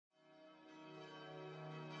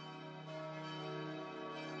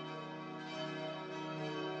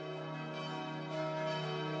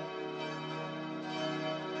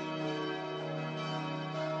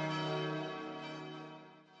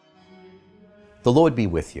The Lord be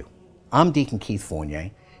with you. I'm Deacon Keith Fournier,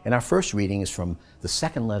 and our first reading is from the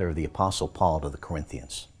second letter of the Apostle Paul to the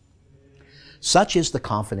Corinthians. Such is the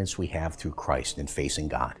confidence we have through Christ in facing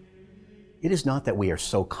God. It is not that we are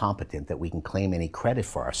so competent that we can claim any credit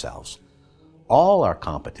for ourselves. All our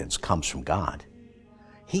competence comes from God.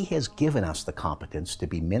 He has given us the competence to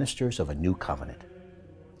be ministers of a new covenant,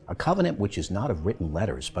 a covenant which is not of written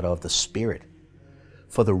letters, but of the Spirit.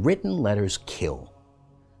 For the written letters kill,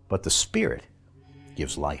 but the Spirit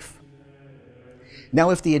gives life.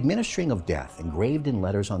 Now if the administering of death, engraved in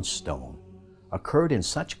letters on stone, occurred in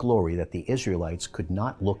such glory that the Israelites could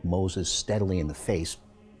not look Moses steadily in the face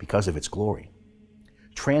because of its glory,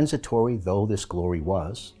 transitory though this glory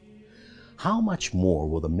was, how much more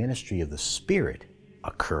will the ministry of the Spirit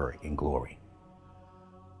occur in glory?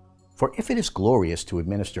 For if it is glorious to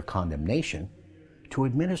administer condemnation, to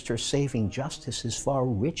administer saving justice is far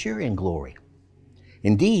richer in glory.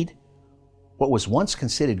 Indeed, what was once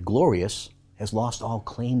considered glorious has lost all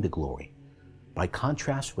claim to glory, by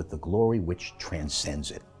contrast with the glory which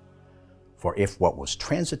transcends it. For if what was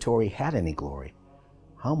transitory had any glory,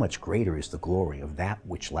 how much greater is the glory of that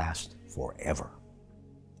which lasts forever?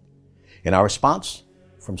 In our response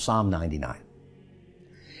from Psalm 99,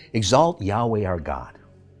 exalt Yahweh our God,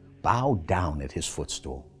 bow down at his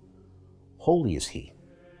footstool. Holy is he.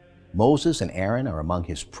 Moses and Aaron are among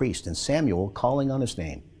his priests, and Samuel calling on his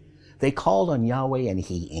name. They called on Yahweh, and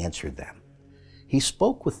he answered them. He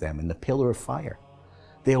spoke with them in the pillar of fire.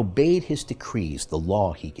 They obeyed his decrees, the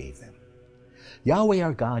law he gave them. Yahweh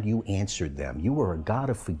our God, you answered them. You were a God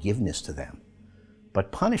of forgiveness to them,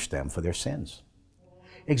 but punished them for their sins.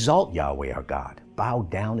 Exalt Yahweh our God. Bow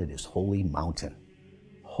down at his holy mountain.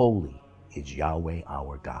 Holy is Yahweh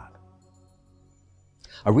our God.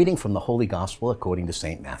 A reading from the Holy Gospel according to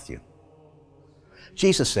St. Matthew.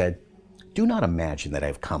 Jesus said, "Do not imagine that I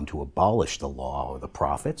have come to abolish the law or the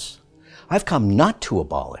prophets. I've come not to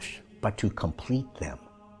abolish, but to complete them.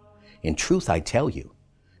 In truth, I tell you,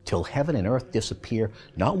 till heaven and earth disappear,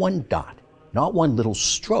 not one dot, not one little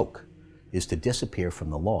stroke is to disappear from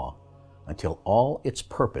the law until all its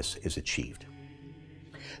purpose is achieved.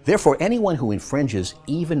 Therefore, anyone who infringes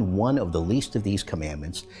even one of the least of these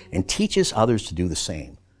commandments and teaches others to do the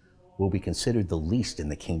same will be considered the least in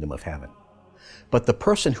the kingdom of heaven. But the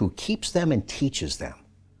person who keeps them and teaches them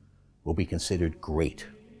will be considered great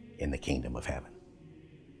in the kingdom of heaven."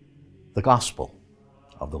 The Gospel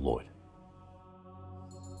of the Lord.